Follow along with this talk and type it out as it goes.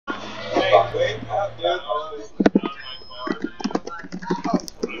Wake up, dude.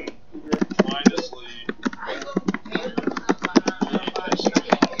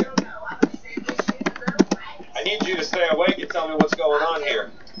 I need you to stay awake and tell me what's going on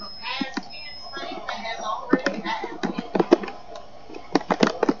here.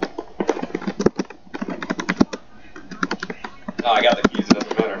 Oh, I got the keys, it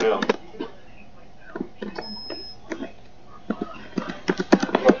doesn't matter now.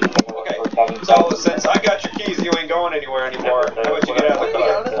 Okay, so since I got your keys, you ain't going anywhere anymore. How about you get out of the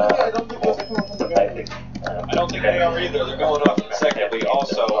car? I don't think they are either. They're going off consecutively.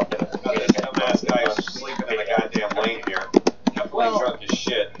 Also, got this dumbass guy who's sleeping in the goddamn lane here. Definitely drunk as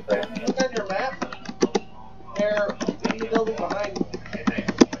shit. Look on your map. They're in the building behind.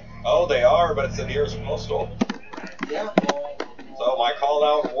 Oh, they are, but it's the nearest postal. Yeah. So my call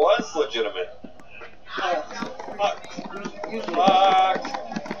out was legitimate. Fuck. Fuck.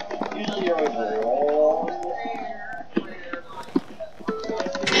 Usually you're always wrong.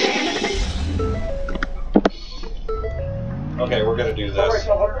 Okay, we're gonna do this. You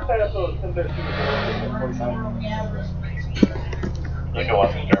can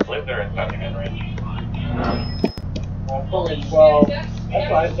watch the Starfleet, they're in Sunday in range. Well, that's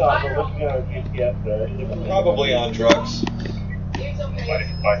what I thought, but looking at a GPS there. Probably on drugs.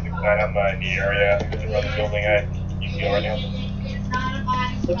 569, I'm in the area. It's around the building. You see right now.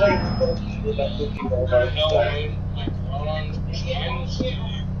 Looks like it's supposed to be the best looking over the side.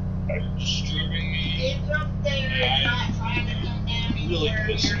 Disturbing me. Really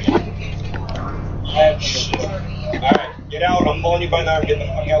pissed me off. Alright, get out. I'm pulling you by the arm. Get the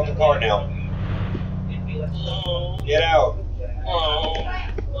fuck out the car now. Get out.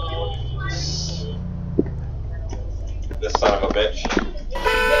 This son of a bitch.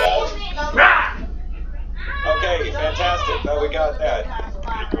 Okay, fantastic. Now we got that.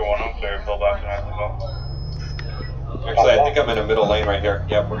 Everyone up there, build after that as well. Actually, I think I'm in the middle lane right here.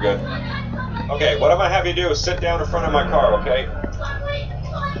 Yep, we're good. Okay, what I'm gonna have you do is sit down in front of my car, okay?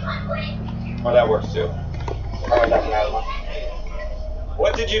 Oh, that works too.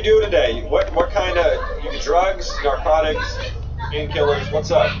 What did you do today? What kind of drugs, narcotics, painkillers?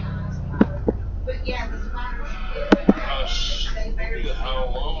 What's up?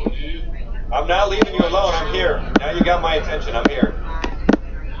 I'm not leaving you alone. I'm here. Now you got my attention. I'm here.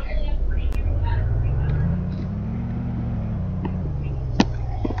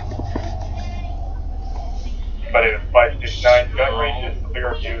 But if 569 gun ranges,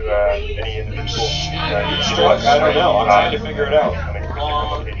 figure if you any individual Struck? I don't know. I'm trying to figure it out.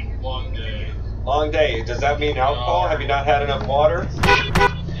 Long day. Long day. Does that mean alcohol? Have you not had enough water?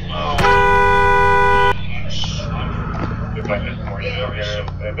 If I just more over here,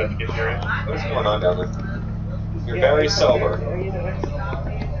 investigate the area. What's going on down there? You're very sober.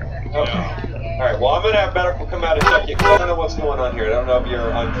 Okay. Alright, well I'm going to have medical come out and check you because I don't know what's going on here. I don't know if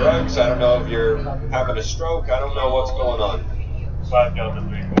you're on drugs. I don't know if you're having a stroke. I don't know what's going on. I'll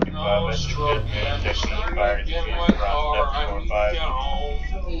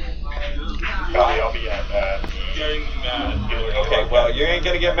be at Okay, well you ain't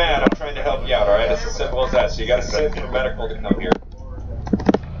going to get mad. I'm trying to help you out, alright? It's as simple as that. So you got to sit for medical to come here.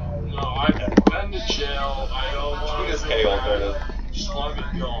 No, I've been to jail. I don't want Who is K old there? Just let me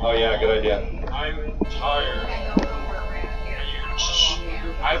go. Oh yeah, good idea. I'm tired.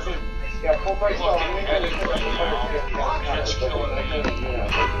 I've been fucking headed right now. It's killing me.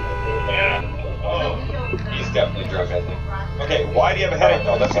 Yeah. Oh, he's definitely drunk, I think. Okay, why do you have a headache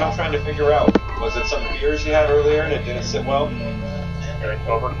though? That's what I'm trying to figure out. Was it some beers you had earlier and it didn't sit well? very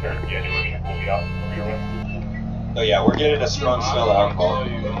sober. We'll be out for your room. Oh yeah, we're getting a strong smell of alcohol.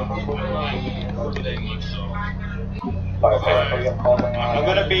 I'm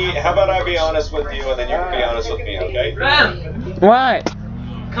gonna be, how about I be honest with you and then you can be honest with me, okay? What?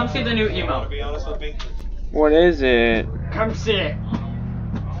 Come see the new emo. You wanna be honest with me? What is it? Come see it.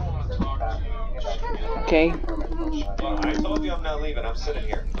 Okay. Well, I told you I'm not leaving, I'm sitting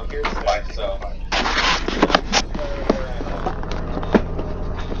here. I'm here to stay, so.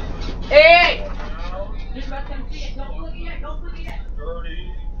 Hey!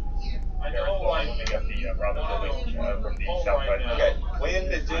 I know I'm looking at the Robin building from the south side. Okay, when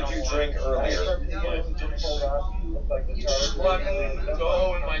did you drink earlier? Let me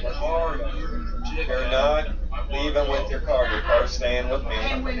go in my car, you dickhead. You're not leaving with your car. Your car's staying with me. No,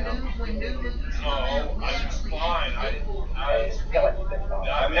 I'm fine.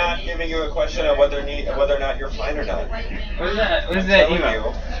 I'm not giving you a question of whether or not you're fine or not. What is that? What is I'm that telling emo? you,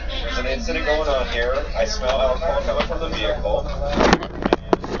 there's an incident going on here. I smell alcohol coming from the vehicle.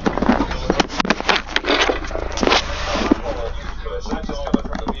 It's not just coming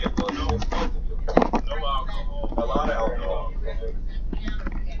from the vehicle. It's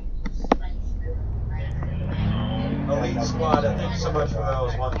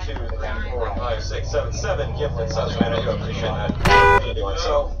subs, man. I do appreciate that. What you're doing.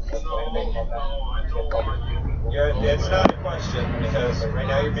 So, it's not a question because right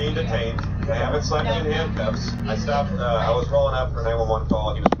now you're being detained. I haven't slapped you in handcuffs. I stopped. I was rolling up for a 911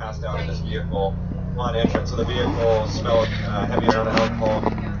 call. He was passed out in his vehicle. On entrance of the vehicle, smelled heavy amount of alcohol,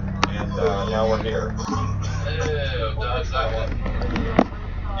 and now we're here.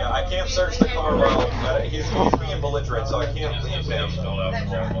 Yeah, I can't search the car while he's being belligerent, so I can't leave him.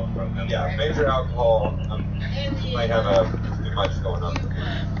 Yeah, major alcohol. Might have too much going on.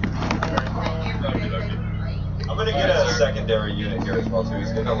 I'm gonna get a secondary unit here as well too. He's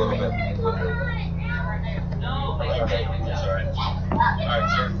getting a little bit. Sorry. Alright,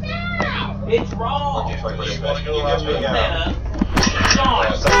 sir. It's wrong. Can you give me a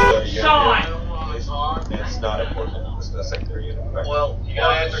secondary unit? It's not important. It's the secondary unit. Well, you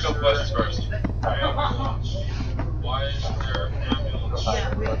gotta answer a couple questions first. Why is there an ambulance?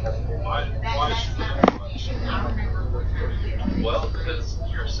 Why is there an ambulance? Well, because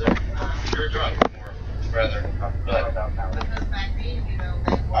you're sick. You're drunk, or rather. But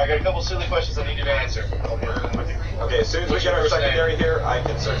I got a couple silly questions I need you to answer. Okay, as soon as we get our secondary here, I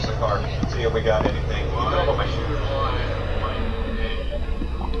can search the car and see if we got anything. My shoes.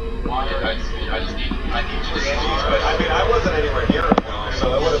 I need you to answer. I mean, I wasn't anywhere near it,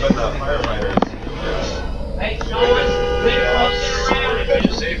 so it would have been the firefighters. Hey, Sean,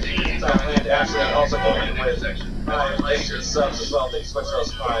 Safety. And actually, also going in with 5 gifted subs as well. Thanks so much for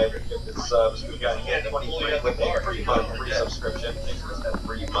those 5 gifted subs. We got hit 23 with a 3-month free subscription. Thanks for that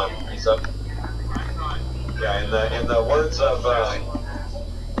 3-month free sub. Yeah, in the words of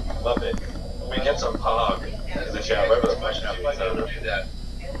love it. We get some pog in the chat. Whatever the fuck happens, I don't know.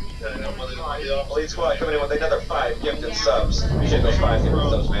 Elite Squad coming in with another 5 gifted subs. Appreciate those 5 gifted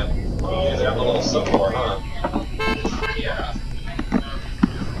subs, man. You guys have a little sub war, huh? Yeah.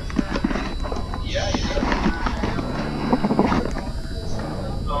 Yeah,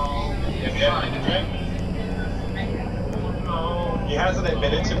 He hasn't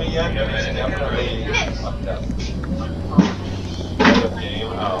admitted to me yet, but he's definitely fucked up. Game.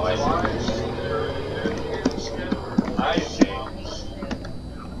 Oh, I see. I see.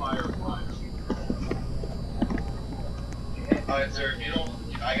 Alright, sir, if you don't,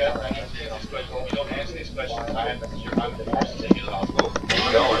 I need to answer these questions. If you don't answer these questions, I'm forced to take you to the hospital.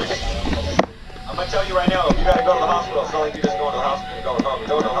 I'm gonna tell you right now, if you gotta go to the hospital, it's not like you're just going to the hospital and going home. You're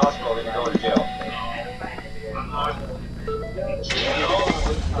going to the hospital, then you're going to jail.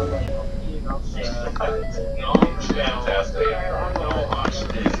 Fantastic.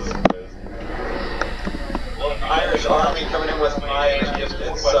 Irish Army coming in with 5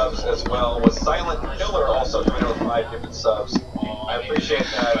 gifted subs as well. With Silent Killer also coming in with 5 gifted subs. I appreciate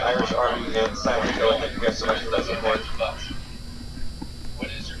that, Irish Army and Silent Killer. Thank you guys so much for that support. What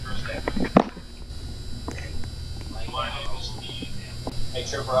is your first name? My name is Steve. Hey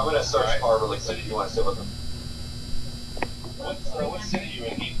Trooper, I'm gonna search car really quick if you want to sit with them. What city are you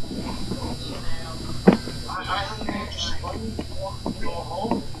in, Heath?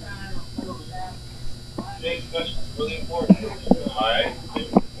 Today's question is really important. Alright?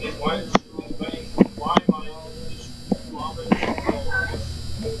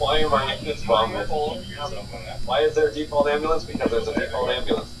 Why am I in this bomb? Why is there a default ambulance? Because there's a default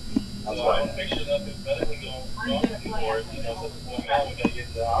ambulance. That's why. Make sure that it's medically going before, you know, something's going on, we gotta get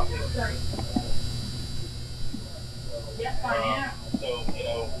to the hospital. So, you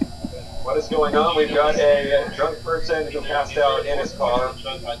know. What is going on? We've got a drunk person who passed out in his car. We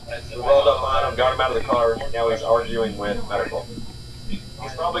rolled up on him, got him out of the car. Now he's arguing with medical.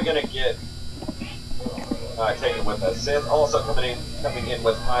 He's probably going to get taken with us. Sith also coming in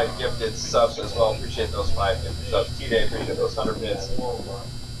with 5 gifted subs as well. Appreciate those 5 gifted subs. T-Day, appreciate those 100 bits.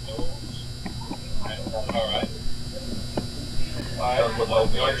 Alright. With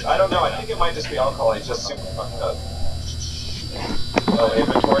opioids. I don't know. I think it might just be alcohol. He's just super fucked up. Oh,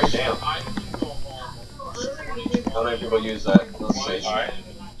 inventory? Damn. How many people use that? Let's see. Alright.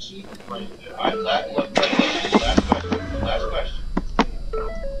 Alright, last question.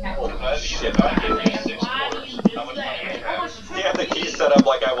 Holy shit. If I give you 6 quarters, how much money do you have? He had the keys set up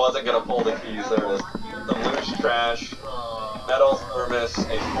like I wasn't gonna pull the keys. There it is. The loose trash, metal thermos,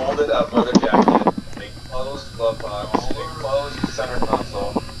 a folded up leather jacket, a closed glove box, a closed center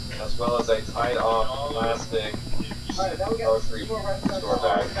console, as well as a tied off plastic grocery store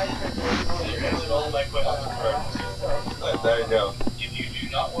bag. There you go.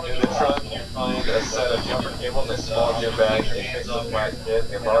 In the trunk, you find a set of jumper cables, a small gym bag, a fixed flat kit,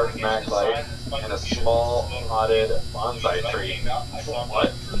 a large mag light, and a small potted bonsai tree.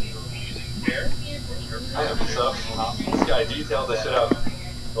 What? I am so. This guy detailed this shit up.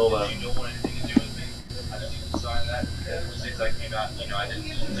 Hold on. that. And since I came out, I didn't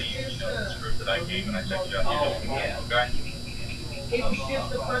just leave, this group that I came and I checked it out, okay?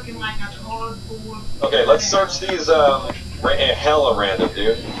 Okay, let's search these, hella random,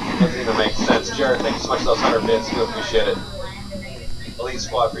 dude. Doesn't even make sense. Jared, thank you so much for those 100 bits. Do appreciate it. Elite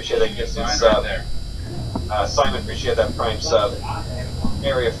Squad, appreciate that gifted sub. Simon, appreciate that prime sub.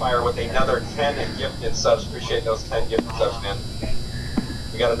 Area Fire with another 10 gifted subs. Appreciate those 10 gifted subs, man.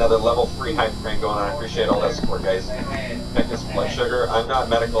 We got another level 3 hype train going on. I appreciate all that support, guys. Check this blood sugar. I'm not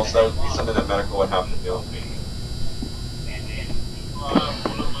medical, so that would be something that medical would have to do.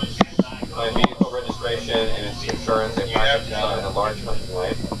 My vehicle registration and its insurance and package out in a large company,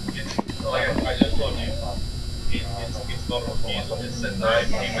 right? Like I just told you, it's about refusal. It says that I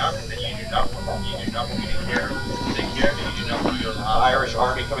came out and that you do not want me to care, take care of me, you do not want me to allow. Irish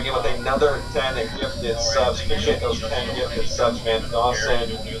Army coming in with another 10 gifted subs. Appreciate those 10 gifted subs, man. Dawson,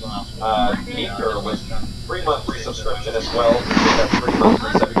 Meeker with 3-month free subscription as well. Appreciate that 3-month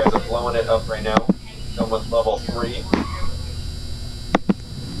free sub. You guys are blowing it up right now. Done with level 3.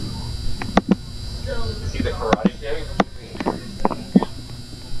 See the Karate Kid?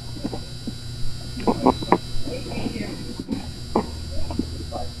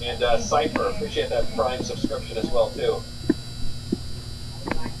 And Cypher, appreciate that Prime subscription as well too.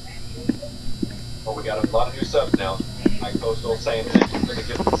 Oh, we got a lot of new subs now. Mike Postal saying thank you for the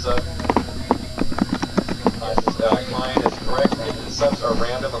gifted sub. Client is correct. Gifted subs are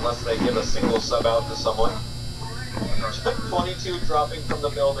random unless they give a single sub out to someone. 22 dropping from the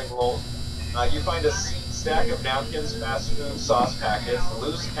building rolls. You find a stack of napkins, fast food sauce packets,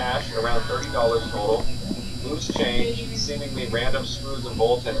 loose cash, around $30 total, loose change, seemingly random screws and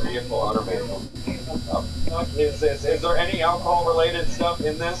bolts, and vehicle honor manual. Is there any alcohol-related stuff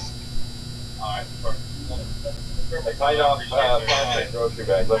in this? Alright, I tied off plastic grocery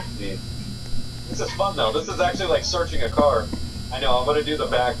bag. Let's see. This is fun though. This is actually like searching a car. I know. I'm gonna do the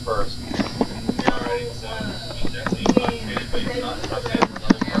bag first. Alright, so definitely but it's not touching it.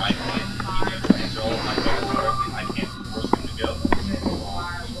 I can't force him to go.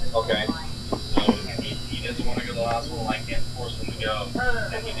 Okay. So he doesn't want to go to the hospital, I can't force him to go.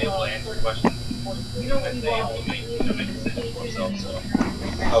 And he's able to answer questions. And he's able to make decisions for himself, so.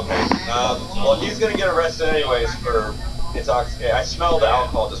 Okay. Well, he's gonna get arrested anyways for intoxication. I smell the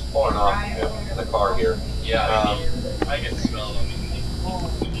alcohol just pouring off in the car here. Yeah, I get the smell of him.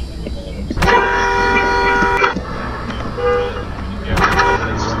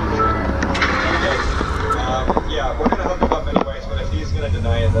 Yeah, we're gonna hook him up anyways, but if he's gonna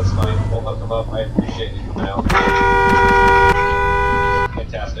deny it, that's fine. We'll hook him up. I appreciate you coming out.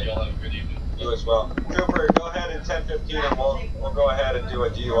 Fantastic. Y'all have a good evening. You as well. Trooper, go ahead in 10:15 and we'll go ahead and do a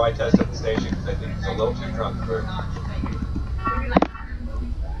DUI test at the station because I think he's a little too drunk for it.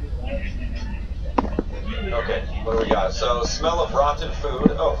 Okay, what do we got? So, smell of rotten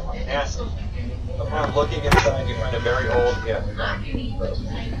food. Oh, nasty. Upon looking inside, you find a very old, yeah.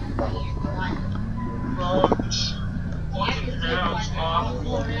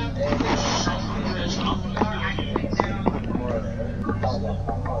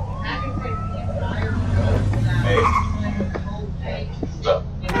 Hey. What's up?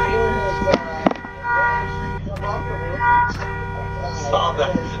 Saw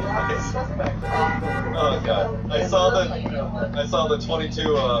that. Oh god. I saw the 22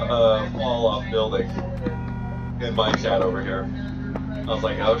 fall off building in my chat over here. I was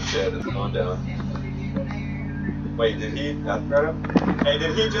like, oh shit, it's going down. Wait, did he death threat him? Hey,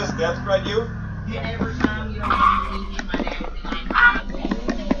 did he just death threat you?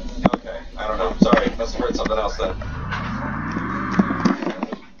 Okay, I don't know. Sorry, must have heard something else then.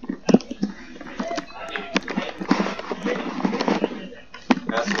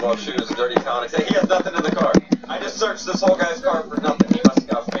 Basketball shoes, dirty tonics. Hey, he has nothing in the car. I just searched this whole guy's car for nothing. He must have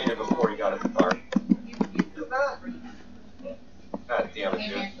got faded before he got in the car. God damn it,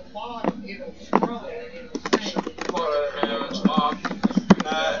 dude.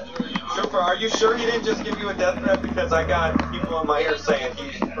 Trooper, are you sure he didn't just give you a death threat? Because I got people in my ear saying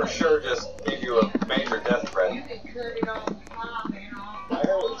he for sure just gave you a major death threat.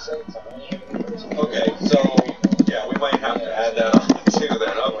 Okay, so yeah, we might have to add that on too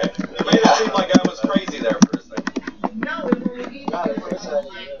then. Okay. It made it seem like I was crazy there for a second.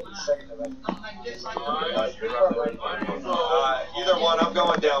 Either one, I'm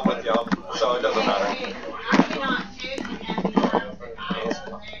going down with y'all, so it doesn't matter.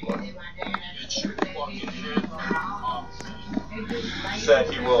 Said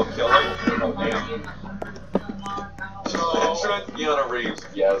he will kill him. Oh, damn. Keanu Reeves,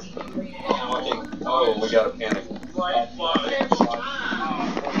 yes. Fucking, oh, we gotta panic.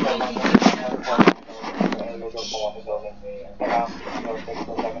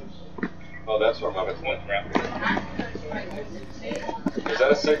 Oh, that's where my Is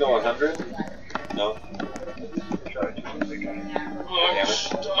that a signal 100? No.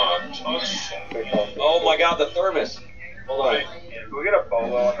 Oh my god, the thermos! Hold on. Can we get a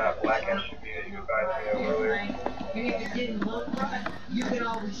bolo on that black SUV that you guys made earlier? And if it didn't look right, you can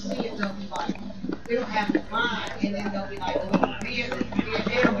always see it. They'll be like, it'll have a line, and then they'll be like, oh, it'll be a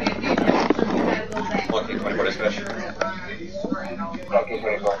different, so you gotta go back. Lucky 24 dispatch. Okay,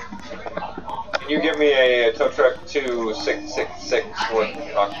 24. Can you give me a tow truck 2666 for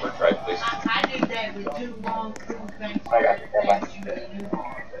Oxford Drive, please? I did that with 2 long crew things. I got you.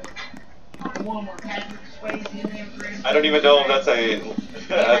 The one where Patrick Swayze in there. I don't even know if that's a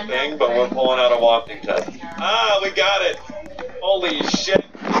thing, but we're pulling out a wafting test. Ah, we got it! Holy shit!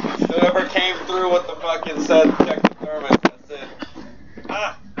 Whoever came through with the fucking said check the thermos, that's it.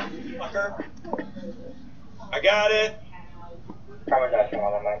 Ah! Fucker! I got it!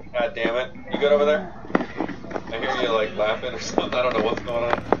 God damn it. You good over there? I hear you like laughing or something. I don't know what's going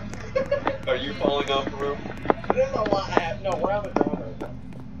on. Are you falling off the roof? There's a lot happening. No, we're on the ground right now.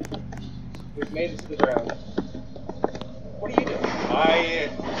 We've made it to the ground. What are you doing?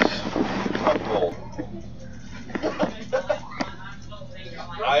 I'm cold.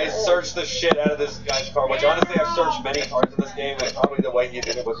 I searched the shit out of this guy's car, which honestly I've searched many cars in this game, and probably the way he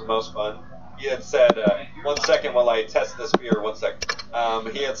did it was the most fun. He had said, 1 second while I test this beer, 1 second.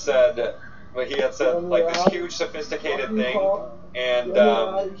 He had said like this huge sophisticated thing, and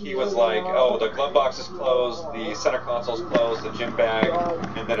he was like, oh, the glove box is closed, the center console's closed, the gym bag,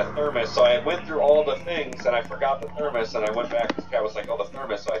 and then a thermos. So I went through all the things, and I forgot the thermos, and I went back, this guy was like, oh, the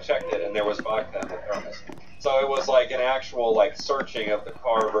thermos, so I checked it, and there was vodka in the thermos. So it was like an actual like searching of the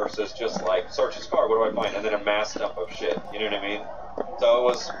car versus just like, search his car, what do I find? And then a mass dump of shit, you know what I mean? So it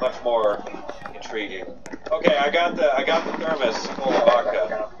was much more intriguing. Okay, I got the thermos full of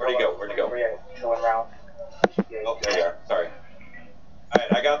vodka. Where'd he go? Where'd he go? Oh, there you are. Sorry.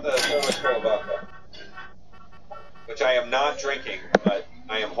 Alright, I got the thermos full of vodka. Which I am not drinking, but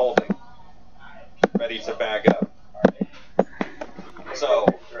I am holding. Ready to bag up. So,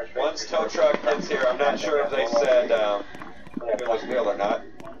 once tow truck gets here, I'm not sure if they said Wheeler's Wheel or not.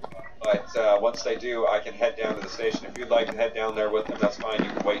 But once they do, I can head down to the station. If you'd like to head down there with them, that's fine.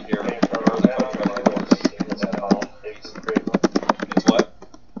 You can wait here for the tow truck. It's what?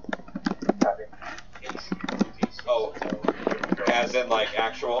 Oh, as in like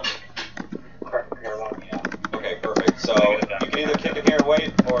actual? Okay, perfect. So you can either kick in here and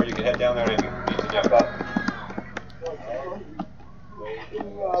wait, or you can head down there and meet to jump up.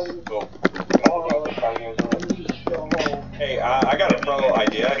 Cool. Hey, I got a pro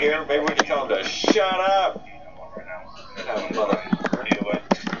idea here. Maybe we can tell him to shut up.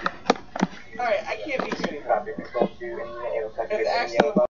 Alright, I can't be. It's actually